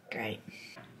great.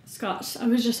 Scott, I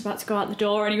was just about to go out the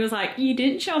door and he was like, you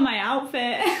didn't show my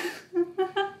outfit.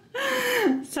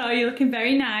 So you're looking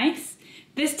very nice.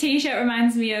 This t-shirt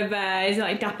reminds me of, is it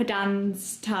like Dapper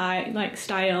Dan's like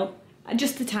style?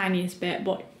 Just the tiniest bit,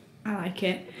 but I like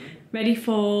it. Ready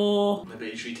for...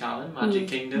 Liberty Tree Tavern, Magic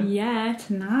Kingdom. Yeah,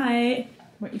 tonight.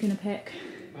 What are you gonna pick?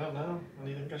 I don't know. What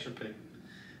do you think I should pick?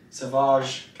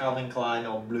 Sauvage, Calvin Klein,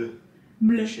 or Bleu?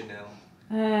 Bleu. Chanel.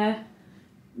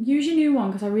 Use your new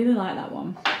one because I really like that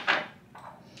one.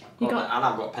 You And got?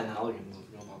 I've got Penhaligon's.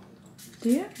 Do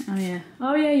you? Oh yeah.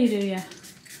 Oh yeah, you do. Yeah.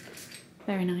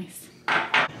 Very nice.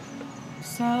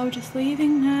 So just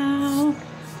leaving now.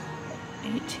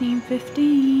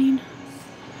 18:15.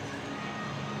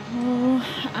 Oh,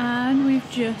 and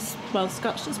we've just, well,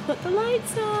 Scott's just put the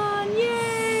lights on.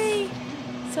 Yay!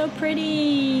 So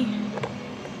pretty.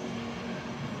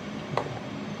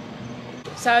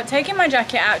 So taking my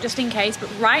jacket out just in case, but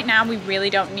right now we really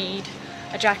don't need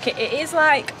a jacket. It is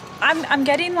like, I'm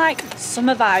getting like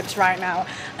summer vibes right now.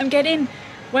 I'm getting,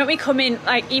 when we come in,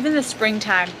 like even the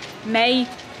springtime,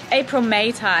 April,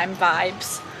 May time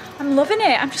vibes. I'm loving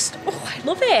it. I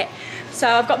love it. So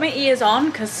I've got my ears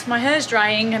on because my hair's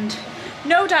drying and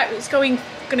no doubt it's gonna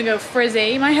go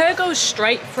frizzy. My hair goes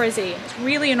straight frizzy. It's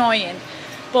really annoying.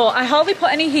 But I hardly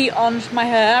put any heat on my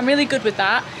hair. I'm really good with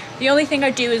that. The only thing I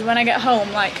do is when I get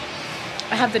home, like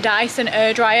I have the Dyson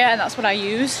air dryer and that's what I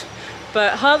use.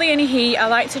 But hardly any heat. I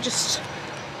like to just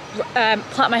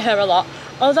plait my hair a lot.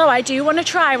 Although I do want to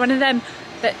try one of them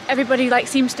that everybody like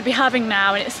seems to be having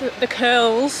now, and it's the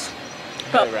curls.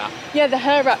 But hair wrap. Yeah, the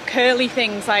hair wrap curly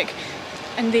things, like,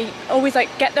 and they always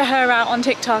like get the hair out on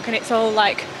TikTok and it's all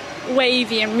like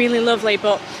wavy and really lovely.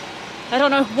 But I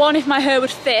don't know, one, if my hair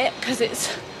would fit because it's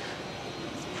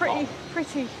pretty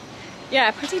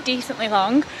decently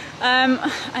long,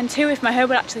 and two, if my hair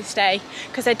would actually stay,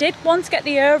 because I did once get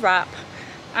the ear wrap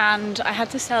and I had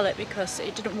to sell it because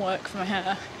it didn't work for my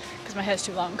hair because my hair's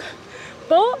too long.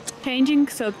 But changing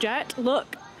subject,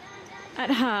 look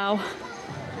at how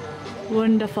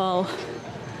wonderful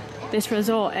this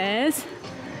resort is.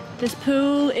 This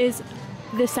pool is,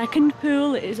 the second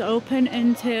pool is open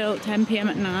until 10 PM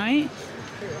at night,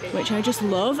 which I just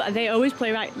love. They always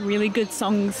play like really good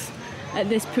songs at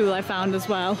this pool, I found as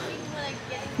well.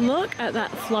 Look at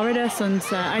that Florida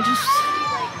sunset. I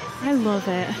love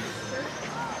it.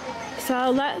 So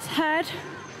let's head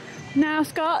now,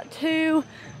 Scott, to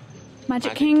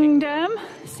Magic Kingdom.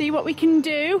 See what we can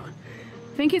do.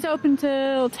 I think it's open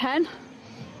till 10. I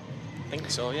think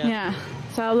so, yeah. Yeah.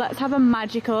 So let's have a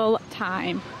magical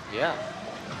time. Yeah.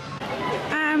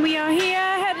 And we are here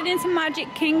headed into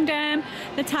Magic Kingdom.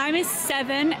 The time is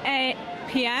 7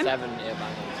 PM. 7, yeah,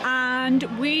 man. And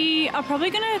we are probably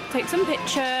gonna take some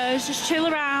pictures, just chill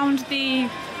around the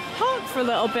park for a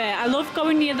little bit. I love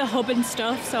going near the hub and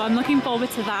stuff, so I'm looking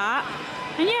forward to that.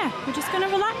 And yeah, we're just gonna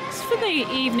relax for the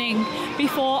evening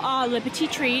before our Liberty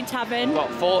Tree Tavern. We've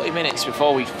got 40 minutes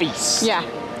before we feast. Yeah,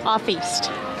 our feast.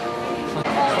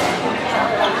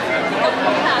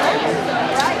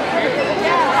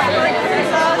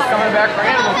 Coming back for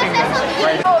Animal Kingdom.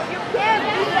 Right. Oh, you can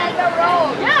reset the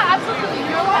road. Yeah, absolutely.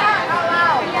 You know what? Out loud.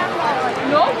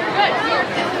 No, you're good. Here,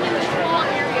 this is a small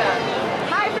area.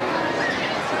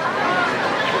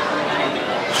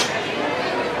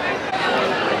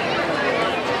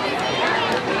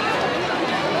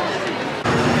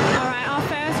 Alright, our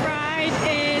first ride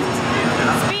is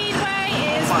Speedway,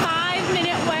 is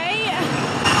 5-minute wait.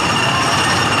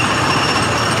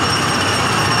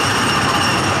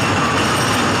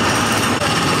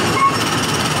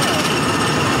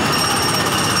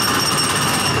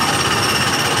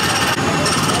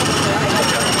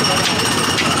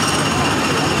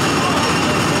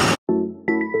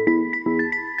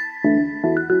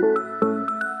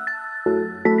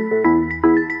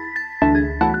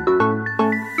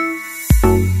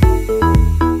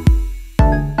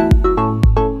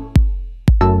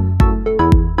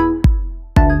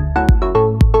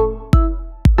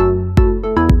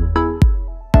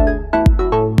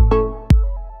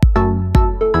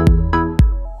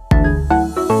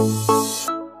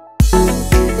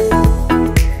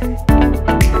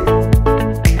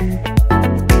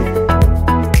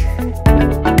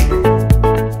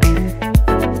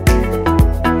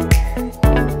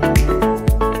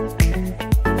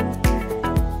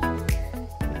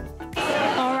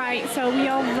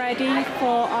 ready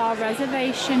for our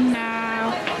reservation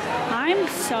now. I'm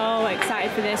so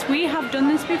excited for this. We have done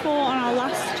this before on our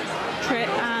last trip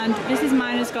and this is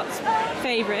mine and Scott's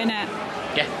favourite, innit?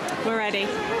 Yeah. We're ready.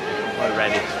 We're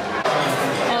ready.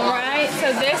 Alright,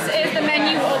 so this is the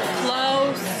menu up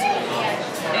close.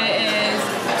 It is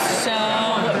so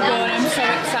good. I'm so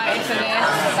excited for this.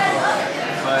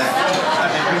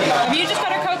 Have you just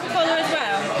got a Coca-Cola as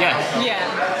well? Yeah. Yeah.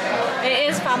 It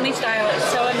is family style. It's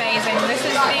so amazing. This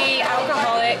is the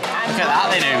alcoholic and Look at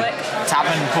that, they do.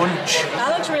 Tavern punch.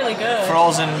 That looks really good.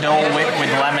 Frozen Dole Whip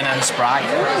with lemon and Sprite.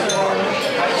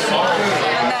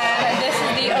 And then this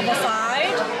is the other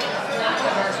side.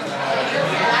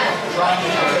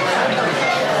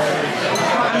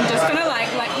 I'm just gonna let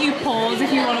you pause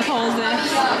if you want to pause this.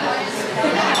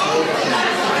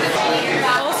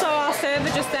 Also, our server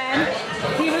just then,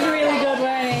 he was really good,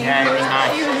 wasn't he? Yeah, he was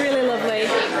nice. He was really lovely.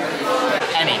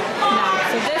 Any. No,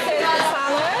 so this is the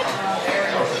salad,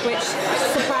 which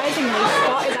surprisingly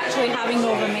Scott is actually having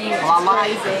over me, which Well, is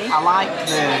crazy. I like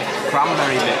the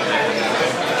cranberry bit.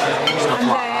 And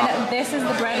then this is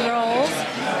the bread rolls.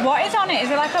 What is on it?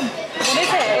 Is it like a, what is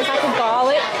it? It's like a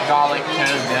garlic. Garlic curd,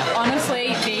 yeah.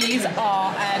 Honestly, these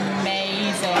are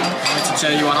amazing. Want me to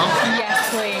turn you one on? Yes,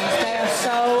 please. They are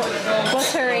so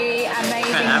buttery,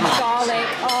 amazing, garlic.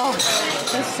 Oh,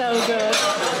 they're so good.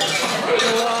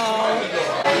 Whoa.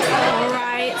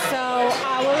 Alright, so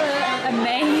our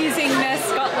amazingness,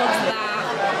 Scott loves that.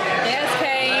 There's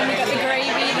came, we got the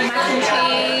gravy, the mac and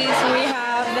cheese, we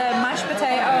have the mashed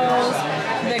potatoes,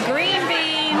 the green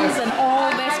beans, and all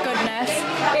this goodness.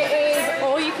 It is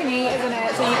all you can eat, isn't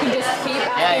it? So you can just keep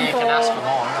asking for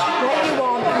what you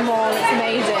want and more. It's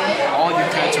amazing. All you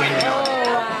care to enjoy.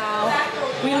 Oh wow,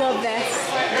 we love this.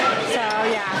 So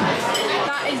yeah,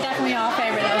 that is definitely our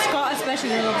favourite though. Scott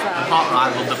especially loves that. Hot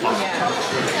rival the pot. Yeah.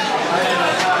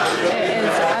 It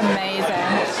is amazing.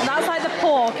 And that's like the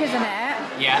pork, isn't it?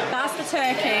 Yeah. That's the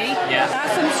turkey. Yeah.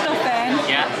 That's some stuffing.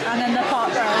 Yeah. And then the pot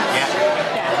roast. Yeah.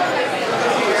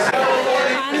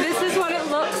 Yeah. And this is what it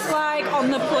looks like on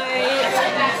the plate.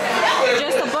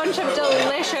 Just a bunch of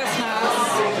deliciousness.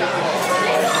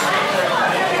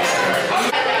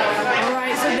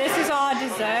 Alright, so this is our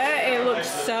dessert. It looks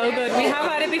so good. We have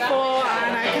had it before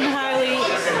and I can highly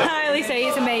say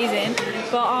it's amazing.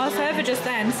 But our server just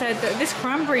then said that this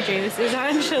cranberry juice is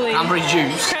actually... Cranberry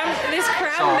juice? This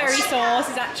cranberry sauce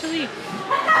is actually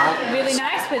really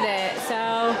nice with it. So...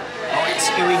 Oh, it's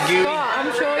gooey gooey. Scott,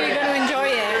 I'm sure you're going to enjoy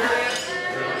it.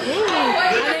 Ooh.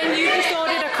 And then you just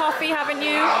ordered a coffee, haven't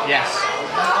you? Yes.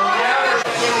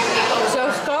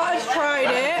 So Scott has tried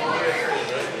it.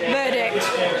 Verdict.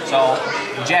 So,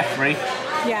 Jeffrey,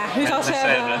 Yeah, who's our the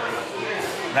server?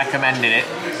 recommended it.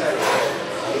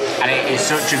 And it is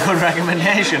such a good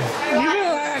recommendation. You really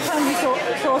like cranberry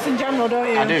sauce in general, don't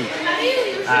you? I do.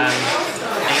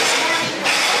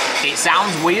 It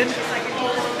sounds weird,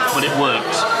 but it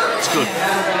works. It's good.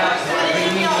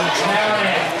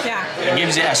 Yeah. It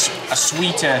gives it a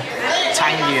sweeter,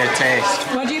 tangier taste.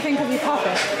 What do you think of your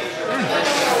coffee?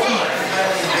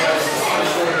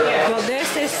 Well,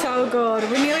 this is so good.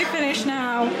 We're nearly finished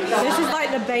now. This is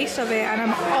like the base of it, and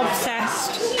I'm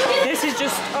obsessed. This is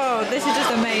just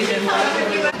amazing.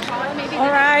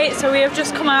 Alright, so we have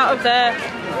just come out of the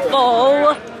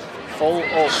full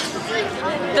up.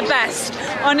 The best.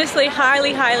 Honestly,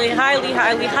 highly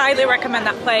recommend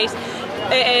that place.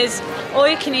 It is all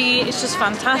you can eat. It's just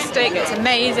fantastic. It's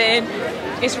amazing.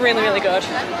 It's really good.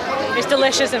 It's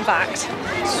delicious, in fact.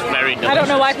 It's very delicious. I don't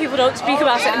know why people don't speak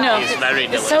about it enough. It's very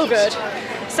delicious. It's so good.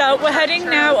 So we're heading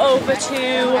now over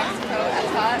to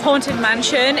Haunted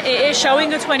Mansion. It is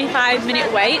showing a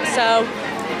 25-minute wait, so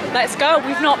let's go.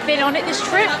 We've not been on it this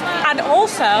trip, and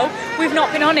also we've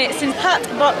not been on it since Pat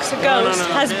Box of Ghost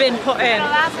has been put in.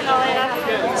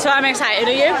 So I'm excited.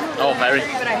 Are you? Oh, very.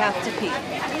 But I have to pee.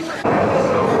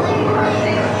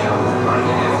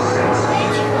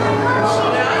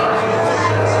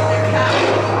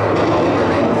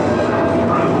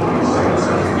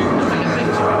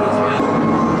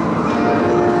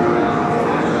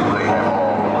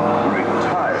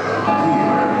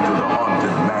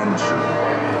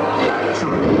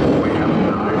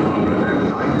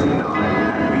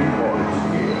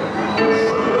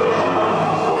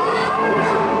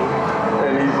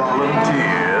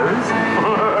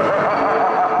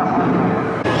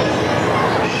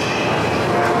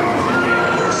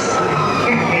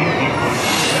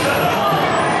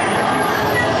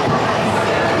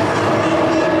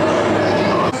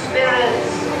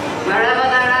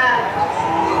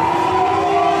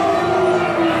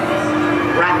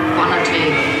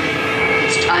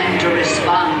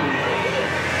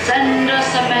 Send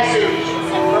us a message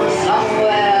from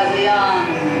somewhere beyond.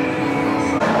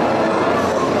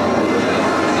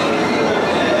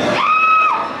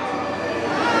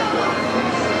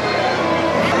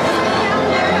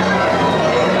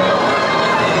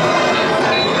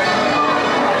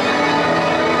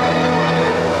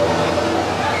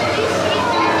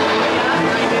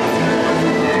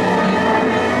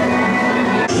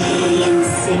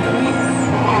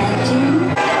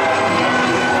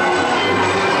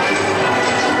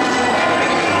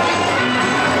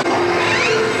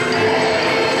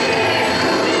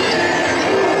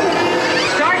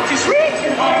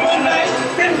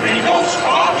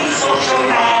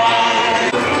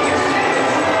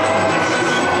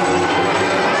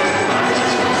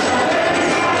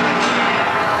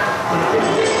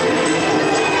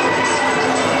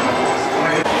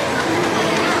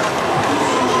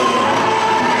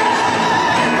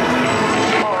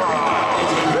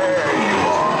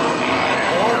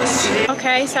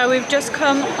 Okay, so we've just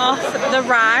come off the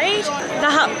ride. The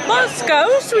Hatbox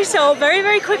Ghost we saw very,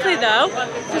 very quickly though.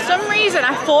 For some reason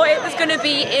I thought it was going to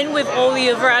be in with all the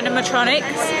other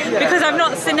animatronics because I've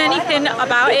not seen anything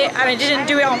about it, and I didn't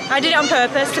do it on, I did it on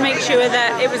purpose to make sure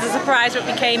that it was a surprise when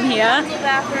we came here.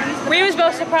 We was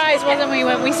both surprised, wasn't we,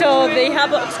 when we saw the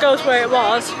Hatbox Ghost where it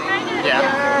was. Yeah.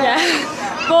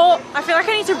 Yeah. But I feel like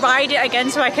I need to ride it again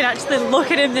so I can actually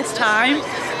look at him this time,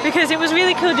 because it was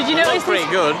really cool. Did you notice? Pretty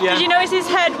good, yeah. Did you notice his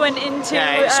head went into?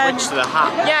 Yeah, it switched to the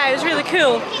hat. Yeah, it was really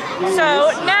cool.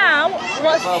 So now,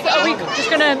 are we just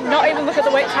gonna not even look at the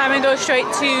wait time and go straight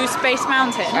to Space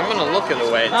Mountain? I'm gonna look at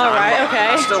the wait time. All right, okay.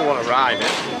 I still want to ride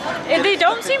it. They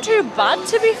don't seem too bad,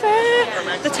 to be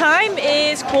fair. The time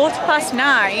is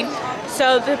 9:15.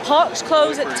 So the parks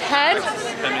close at 10.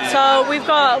 So we've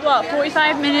got, what,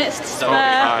 45 minutes to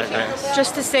spare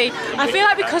just to see. I feel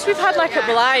like because we've had like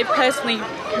I've personally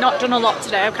not done a lot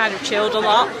today, I've kind of chilled a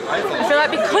lot. I feel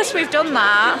like because we've done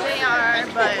that,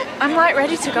 I'm like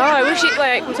ready to go. I wish it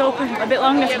like was open a bit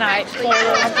longer tonight for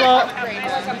us, but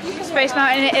Space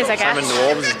Mountain it is, I guess. Sam and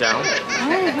Dwarves is down.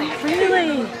 Oh,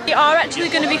 really? We are actually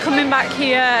going to be coming back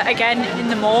here again in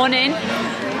the morning.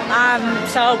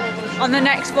 So on the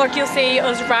next vlog you'll see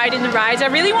us riding the rides. I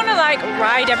really want to like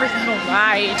ride every single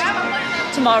ride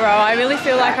tomorrow. I really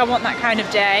feel like I want that kind of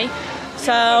day.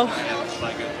 So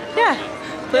yeah.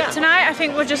 But tonight I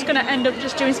think we're just going to end up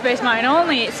just doing Space Mountain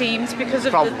only, it seems, because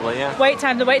of the wait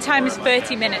time. The wait time is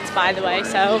 30 minutes, by the way,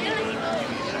 so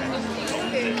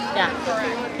yeah.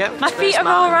 Yep, my feet are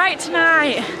alright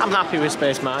tonight. I'm happy with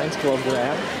Space Mountain to go over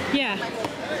there. Yeah.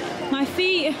 My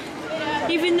feet,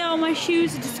 even though my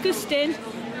shoes are disgusting,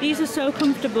 these are so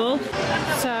comfortable.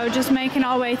 So just making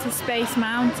our way to Space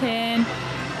Mountain,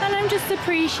 and I'm just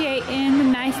appreciating the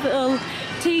nice little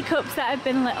teacups that have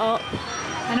been lit up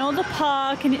and all the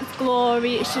park and its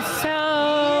glory. It's just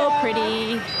so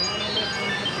pretty.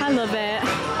 I love it.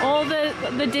 All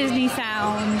the Disney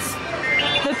sounds,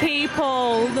 the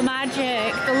people, the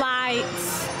magic, the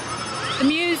lights, the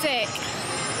music.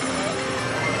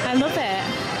 I love it.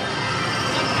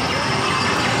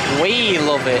 We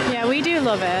love it. Yeah, we do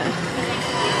love it.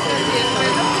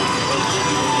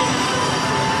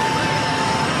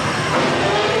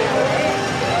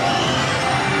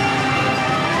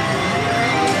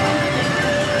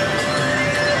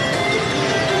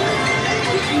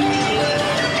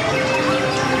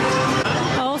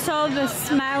 Also, the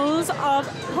smells of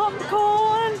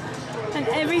popcorn and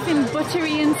everything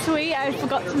buttery and sweet. I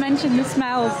forgot to mention the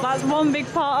smells. That's one big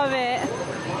part of it.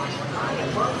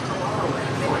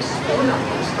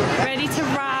 Ready to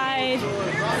ride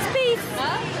Space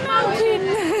Mountain.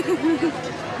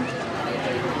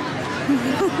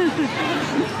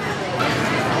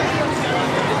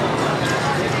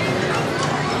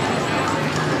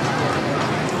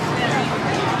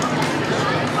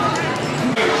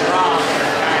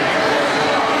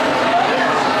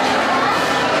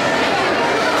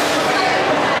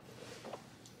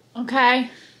 Okay,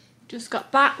 just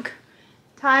got back.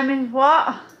 Time is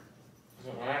what?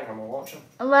 I'm watching.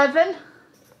 11?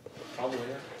 Probably,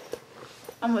 yeah.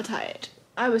 And we're tired.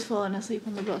 I was falling asleep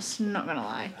on the bus, not gonna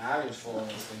lie. I was falling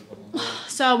asleep on the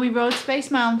bus. So we rode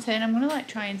Space Mountain. I'm gonna like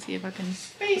try and see if I can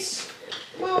Space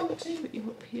Mountain. put you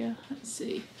up here. Let's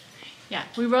see. Yeah,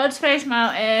 we rode Space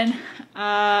Mountain,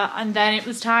 and then it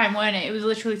was time, weren't it? It was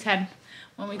literally 10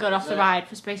 when we got off the ride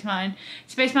for Space Mountain.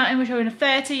 Space Mountain was showing a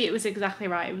 30. It was exactly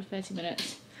right. It was 30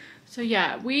 minutes. So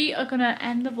yeah, we are gonna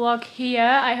end the vlog here.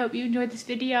 I hope you enjoyed this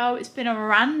video. It's been a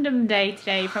random day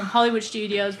today from Hollywood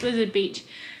Studios, Blizzard Beach,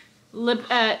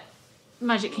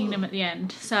 Magic Kingdom at the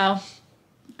end. So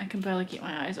I can barely keep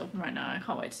my eyes open right now. I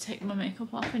can't wait to take my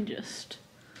makeup off and just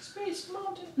Space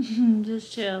Mountain.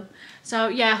 Just chill. So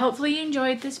yeah, hopefully you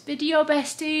enjoyed this video,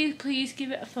 besties. Please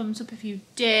give it a thumbs up if you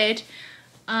did.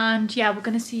 And yeah, we're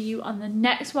gonna see you on the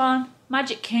next one.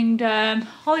 Magic Kingdom,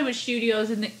 Hollywood Studios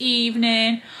in the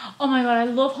evening. Oh my god, I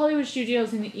love Hollywood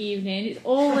Studios in the evening. It's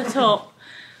all lit up.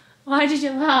 Why did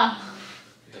you laugh?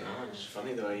 I don't know, it's just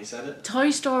funny the way you said it. Toy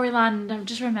Story Land, I've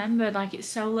just remembered, like it's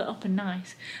so lit up and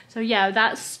nice. So yeah,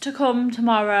 that's to come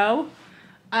tomorrow.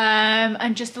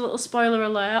 And just a little spoiler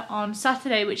alert, on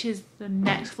Saturday, which is the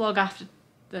next vlog after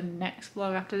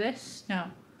this.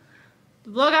 No,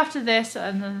 the vlog after this,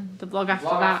 and then the vlog after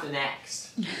that. After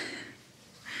next.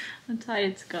 I'm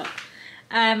tired, Scott.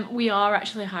 We are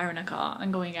actually hiring a car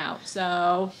and going out.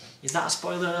 So is that a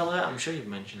spoiler alert? I'm sure you've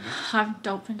mentioned it. I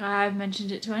don't think I've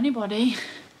mentioned it to anybody.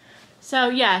 So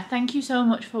yeah, thank you so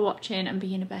much for watching and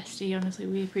being a bestie. Honestly,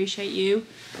 we appreciate you.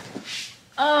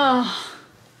 Oh.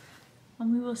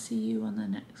 And we will see you on the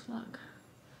next vlog.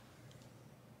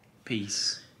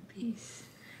 Peace. Peace.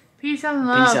 Peace and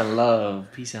love. Peace and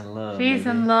love. Peace and love. Peace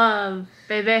and love,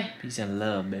 baby. Peace and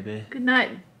love, baby. Good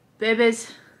night,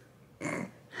 babies.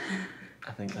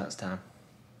 I think that's time.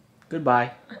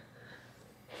 Goodbye.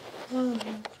 Oh.